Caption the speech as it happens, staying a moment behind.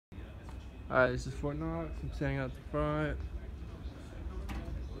This is Fort Knox. I'm standing out the front.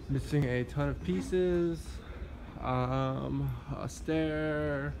 Missing a ton of pieces. A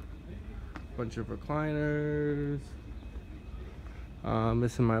stair. Bunch of recliners.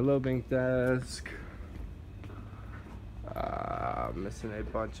 Missing my low bank desk. Missing a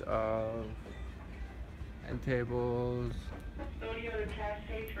bunch of end tables.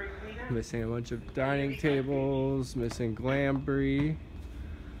 Missing a bunch of dining tables. Missing glambrey.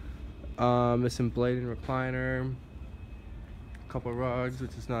 Missing blade and recliner. A couple rugs,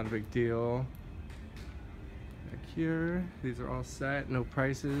 which is not a big deal. Back here, these are all set, no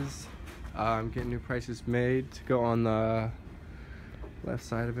prices. I'm getting new prices made to go on the left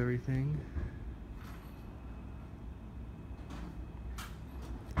side of everything.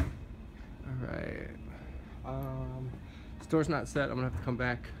 Alright. Store's not set, I'm gonna have to come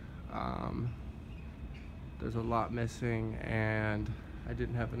back. There's a lot missing and I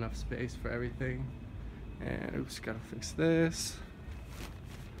didn't have enough space for everything. And oops, gotta fix this.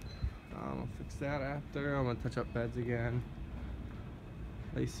 I'll fix that after. I'm gonna touch up beds again.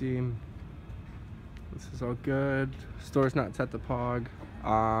 Lacy. This is all good. Store's not set to POG.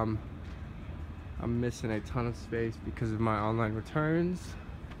 I'm missing a ton of space because of my online returns.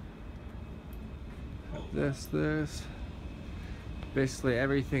 This. Basically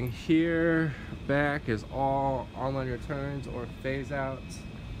everything here back is all online returns or phase outs.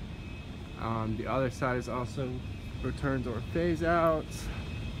 The other side is also returns or phase outs.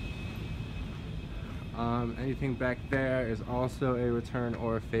 Anything back there is also a return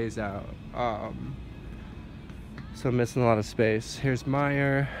or a phase out. So I'm missing a lot of space. Here's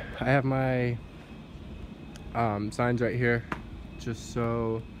Meyer. I have my signs right here just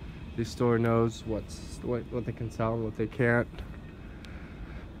so the store knows what they can sell and what they can't.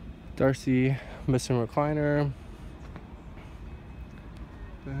 Darcy, missing recliner.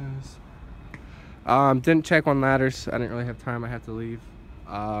 This. Didn't check on ladders. I didn't really have time. I had to leave.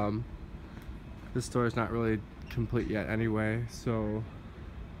 This store is not really complete yet anyway, so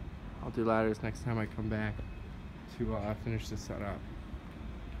I'll do ladders next time I come back to finish this setup.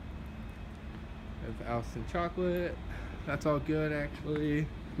 There's Allison chocolate. That's all good actually.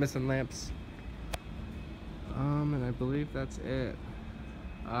 Missing lamps. And I believe that's it.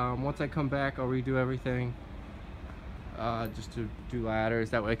 Once I come back, I'll redo everything. Just to do ladders.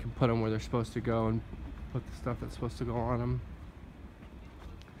 That way I can put them where they're supposed to go and put the stuff that's supposed to go on them.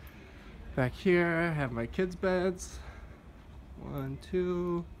 Back here, I have my kids' beds. 1,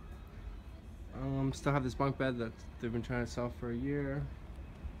 2. Still have this bunk bed that they've been trying to sell for a year.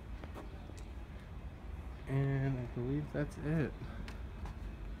 And I believe that's it.